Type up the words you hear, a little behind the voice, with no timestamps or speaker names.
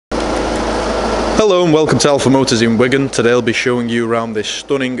Hello and welcome to Alpha Motors in Wigan. Today I'll be showing you around this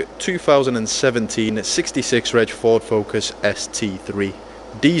stunning 2017 66 Reg Ford Focus ST3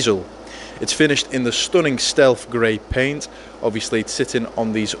 diesel. It's finished in the stunning stealth grey paint. Obviously it's sitting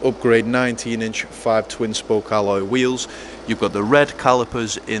on these upgrade 19-inch 5 twin spoke alloy wheels. You've got the red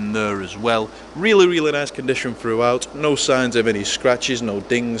calipers in there as well. Really nice condition throughout. No signs of any scratches, no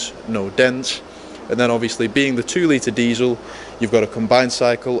dings, no dents. And then obviously being the 2-litre diesel, you've got a combined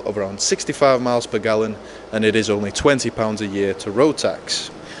cycle of around 65 miles per gallon, and it is only £20 a year to road tax.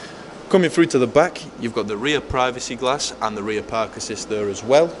 Coming through to the back, you've got the rear privacy glass and the rear park assist there as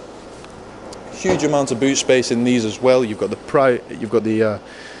well. Huge amount of boot space in these as well. You've got the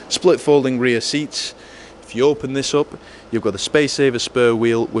split folding rear seats. If you open this up, you've got the space saver spare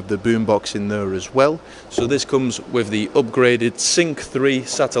wheel with the boombox in there as well. So this comes with the upgraded ST3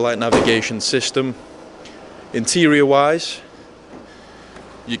 satellite navigation system. Interior wise,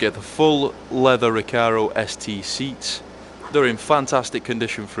 you get the full leather Recaro ST seats. They're in fantastic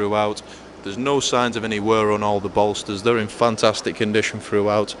condition throughout. There's no signs of any wear on all the bolsters. They're in fantastic condition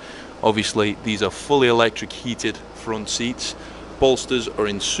throughout. Obviously these are fully electric heated front seats. Bolsters are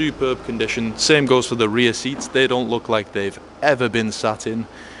in superb condition. Same goes for the rear seats. They don't look like they've ever been sat in.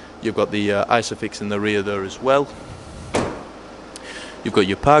 You've got the Isofix in the rear there as well. You've got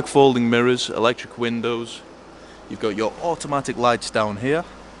your park folding mirrors, electric windows. You've got your automatic lights down here.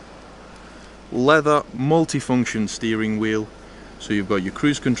 Leather multifunction steering wheel. So you've got your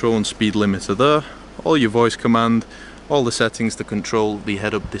cruise control and speed limiter there. All your voice command. All the settings to control the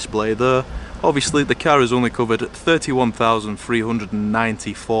head-up display there. Obviously the car has only covered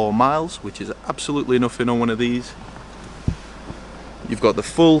 31,394 miles, which is absolutely nothing on one of these. You've got the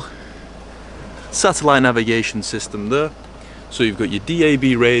full satellite navigation system there. So you've got your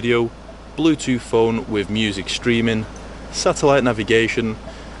DAB radio, Bluetooth phone with music streaming, satellite navigation,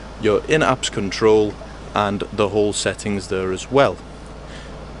 your in-apps control, and the whole settings there as well.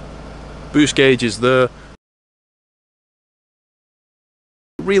 Boost gauge is there.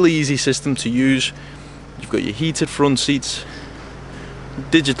 Really easy system to use. You've got your heated front seats,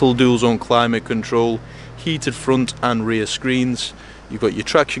 digital dual zone climate control, heated front and rear screens. You've got your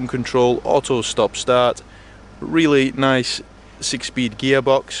traction control, auto stop start, really nice 6-speed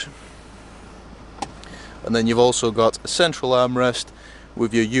gearbox. And then you've also got a central armrest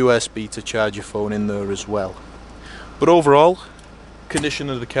with your USB to charge your phone in there as well. But overall, condition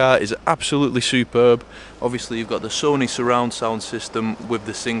of the car is absolutely superb. Obviously you've got the Sony surround sound system with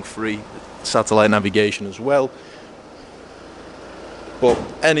the ST3 satellite navigation as well. But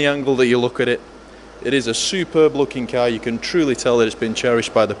any angle that you look at it, it is a superb looking car. You can truly tell that it's been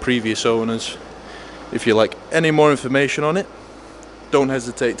cherished by the previous owners. If you like any more information on it, don't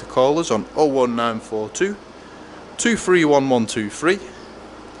hesitate to call us on 01942 231123.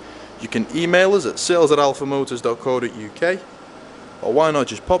 You can email us at sales@alphamotors.co.uk. Or why not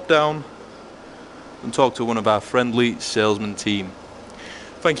just pop down and talk to one of our friendly salesman team.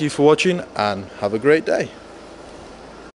 Thank you for watching and have a great day.